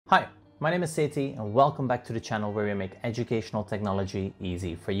Hi, my name is Seti and welcome back to the channel where we make educational technology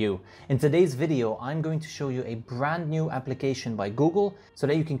easy for you. In today's video, I'm going to show you a brand new application by Google so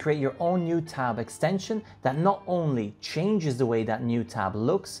that you can create your own new tab extension that not only changes the way that new tab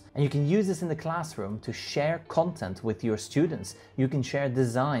looks, and you can use this in the classroom to share content with your students. You can share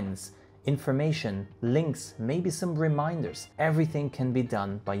designs, information, links, maybe some reminders. Everything can be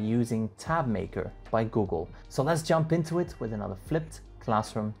done by using Tab Maker by Google. So let's jump into it with another flipped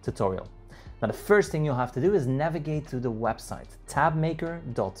classroom tutorial. Now the first thing you'll have to do is navigate to the website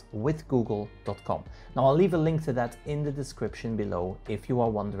tabmaker.withgoogle.com. Now I'll leave a link to that in the description below if you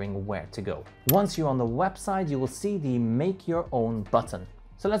are wondering where to go. Once you're on the website, you will see the Make Your Own button.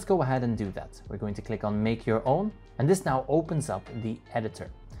 So let's go ahead and do that. We're going to click on Make Your Own, and this now opens up the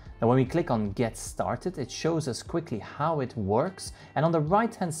editor. Now when we click on Get Started, it shows us quickly how it works, and on the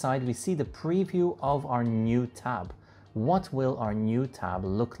right hand side we see the preview of our new tab. What will our new tab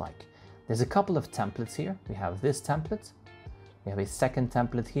look like? There's a couple of templates here. We have this template. We have a second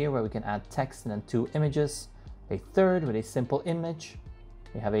template here where we can add text and then 2 images. A third with a simple image.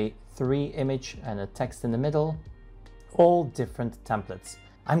 We have a 3 image and a text in the middle. All different templates.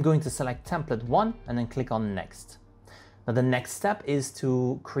 I'm going to select template 1 and then click on Next. Now the next step is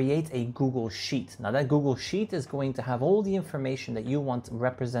to create a Google Sheet. Now that Google Sheet is going to have all the information that you want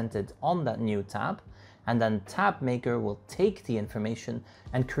represented on that new tab, and then Tab Maker will take the information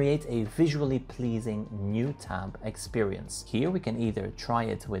and create a visually pleasing new tab experience. Here we can either try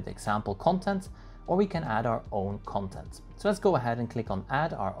it with example content or we can add our own content. So let's go ahead and click on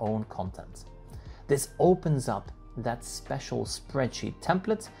Add Our Own Content. This opens up that special spreadsheet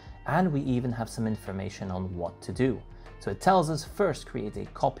template, and we even have some information on what to do. So it tells us first create a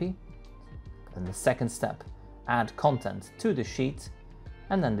copy, then the second step, add content to the sheet,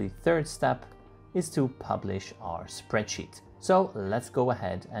 and then the third step is to publish our spreadsheet. So let's go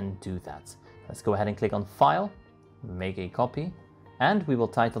ahead and do that. Let's go ahead and click on File, make a copy, and we will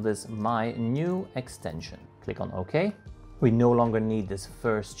title this My New Extension. Click on OK. We no longer need this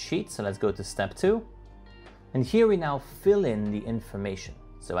first sheet, so let's go to step 2. And here we now fill in the information.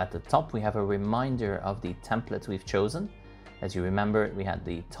 So at the top we have a reminder of the template we've chosen. As you remember, we had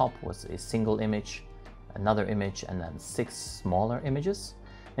the top was a single image, another image, and then 6 smaller images.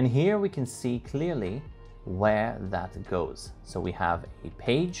 And here we can see clearly where that goes. So we have a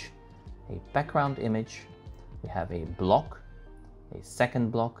page, a background image, we have a block, a second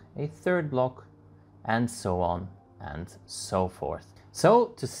block, a third block, and so on and so forth. So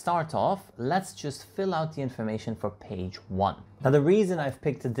to start off, let's just fill out the information for page 1. Now the reason I've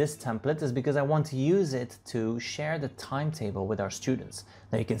picked this template is because I want to use it to share the timetable with our students.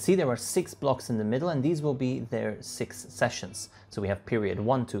 Now you can see there are 6 blocks in the middle, and these will be their 6 sessions. So we have period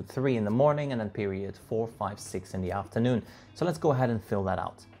 1, 2, 3 in the morning, and then period 4, 5, 6 in the afternoon. So let's go ahead and fill that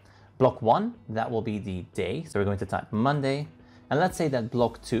out. Block 1, that will be the day. So we're going to type Monday. And let's say that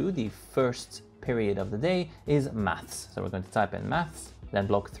block 2, the first period of the day, is maths. So we're going to type in maths. Then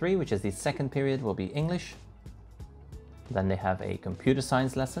block 3, which is the second period, will be English. Then they have a computer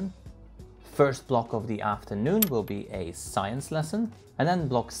science lesson. First block of the afternoon will be a science lesson. And then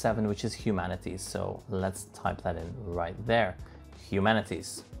block 7, which is humanities. So let's type that in right there,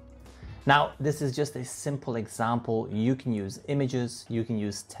 humanities. Now, this is just a simple example. You can use images, you can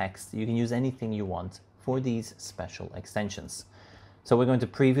use text, you can use anything you want for these special extensions. So we're going to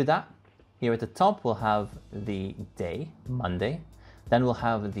preview that. Here at the top, we'll have the day, Monday. Then we'll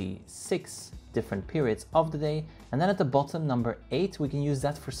have the 6 different periods of the day. And then at the bottom, number 8, we can use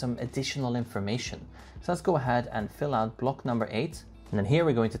that for some additional information. So let's go ahead and fill out block number 8. And then here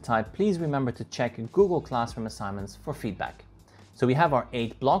we're going to type, please remember to check Google Classroom assignments for feedback. So we have our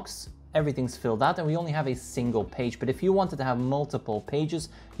 8 blocks. Everything's filled out and we only have a single page. But if you wanted to have multiple pages,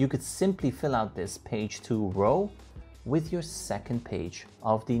 you could simply fill out this page 2 row with your second page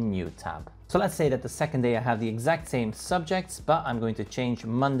of the new tab. So let's say that the second day I have the exact same subjects, but I'm going to change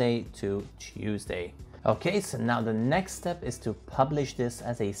Monday to Tuesday. Okay, so now the next step is to publish this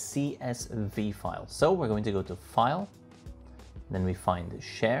as a CSV file. So we're going to go to File, then we find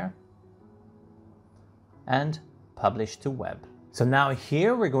Share, and Publish to Web. So now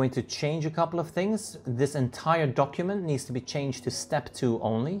here we're going to change a couple of things. This entire document needs to be changed to step 2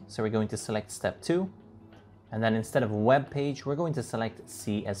 only. So we're going to select step 2. And then instead of web page, we're going to select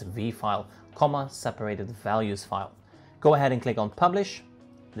CSV file, comma, separated values file. Go ahead and click on Publish.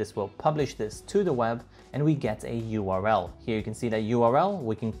 This will publish this to the web and we get a URL. Here you can see that URL.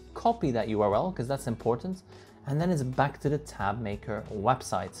 We can copy that URL because that's important. And then it's back to the Tab Maker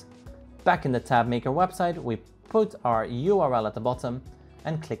website. Back in the Tab Maker website, we put our URL at the bottom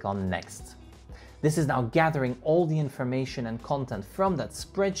and click on Next. This is now gathering all the information and content from that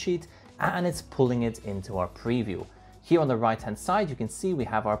spreadsheet and it's pulling it into our preview. Here on the right hand side, you can see we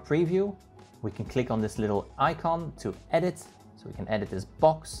have our preview. We can click on this little icon to edit. So we can edit this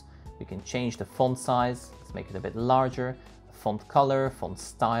box. We can change the font size. Let's make it a bit larger, font color, font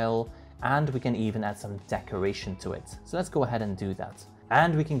style, and we can even add some decoration to it. So let's go ahead and do that.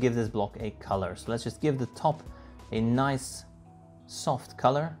 And we can give this block a color. So let's just give the top a nice soft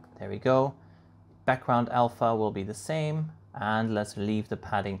color. There we go. Background alpha will be the same, and let's leave the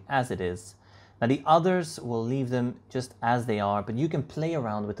padding as it is. Now the others, will leave them just as they are, but you can play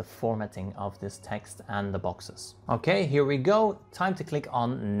around with the formatting of this text and the boxes. Okay, here we go. Time to click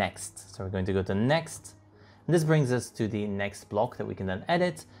on next. So we're going to go to next. And this brings us to the next block that we can then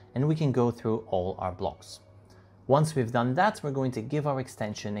edit, and we can go through all our blocks. Once we've done that, we're going to give our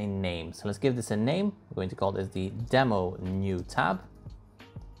extension a name. So let's give this a name. We're going to call this the demo new tab.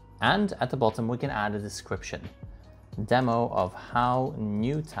 And at the bottom, we can add a description. Demo of how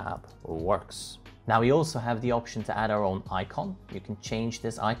new tab works. Now we also have the option to add our own icon. You can change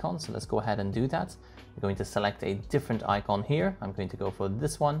this icon. So let's go ahead and do that. We're going to select a different icon here. I'm going to go for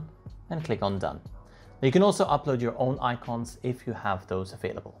this one and click on done. Now you can also upload your own icons if you have those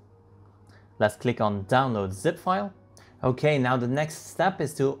available. Let's click on download zip file. Okay, now the next step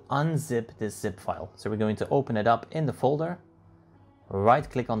is to unzip this zip file. So we're going to open it up in the folder, right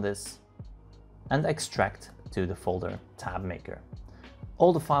click on this and extract to the folder tab maker.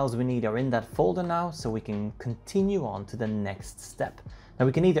 All the files we need are in that folder now, so we can continue on to the next step. Now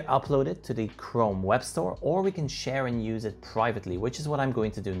we can either upload it to the Chrome Web Store or we can share and use it privately, which is what I'm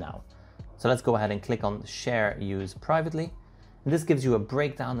going to do now. So let's go ahead and click on share use privately. And this gives you a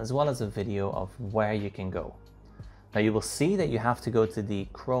breakdown as well as a video of where you can go. Now you will see that you have to go to the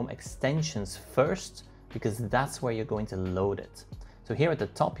Chrome extensions first, because that's where you're going to load it. So here at the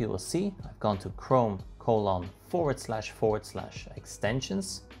top, you will see I've gone to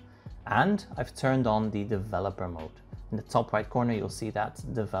Chrome://extensions, and I've turned on the developer mode. In the top right corner, you'll see that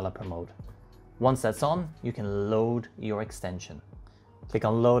developer mode. Once that's on, you can load your extension. Click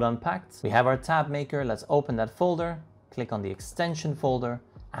on load unpacked. We have our tab maker. Let's open that folder, click on the extension folder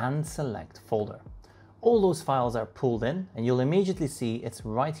and select folder. All those files are pulled in and you'll immediately see it's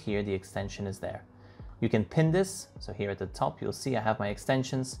right here. The extension is there. You can pin this. So here at the top, you'll see I have my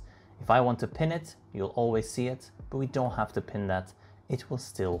extensions. If I want to pin it, you'll always see it, but we don't have to pin that. It will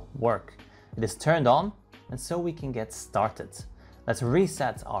still work. It is turned on, and so we can get started. Let's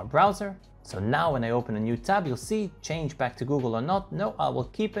reset our browser. So now when I open a new tab, you'll see change back to Google or not. No, I will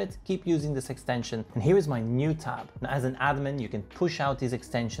keep it, keep using this extension. And here is my new tab. Now, as an admin, you can push out these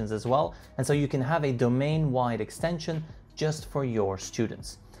extensions as well. And so you can have a domain-wide extension just for your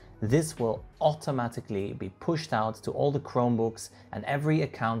students. This will automatically be pushed out to all the Chromebooks and every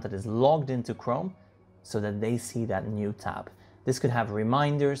account that is logged into Chrome so that they see that new tab. This could have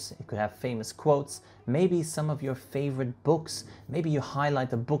reminders, it could have famous quotes, maybe some of your favorite books. Maybe you highlight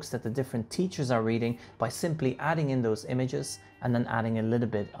the books that the different teachers are reading by simply adding in those images and then adding a little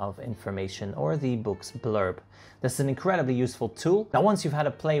bit of information or the book's blurb. This is an incredibly useful tool. Now, once you've had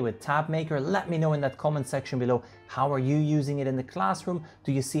a play with Tab Maker, let me know in that comment section below, how are you using it in the classroom?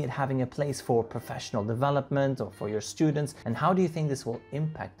 Do you see it having a place for professional development or for your students? And how do you think this will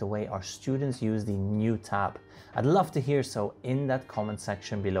impact the way our students use the new tab? I'd love to hear so in that comment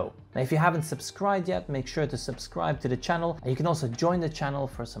section below. Now, if you haven't subscribed yet, make sure to subscribe to the channel. And you can also join the channel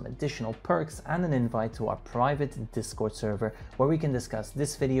for some additional perks and an invite to our private Discord server where we can discuss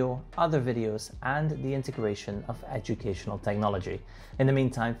this video, other videos, and the integration of educational technology. In the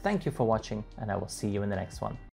meantime, thank you for watching, and I will see you in the next one.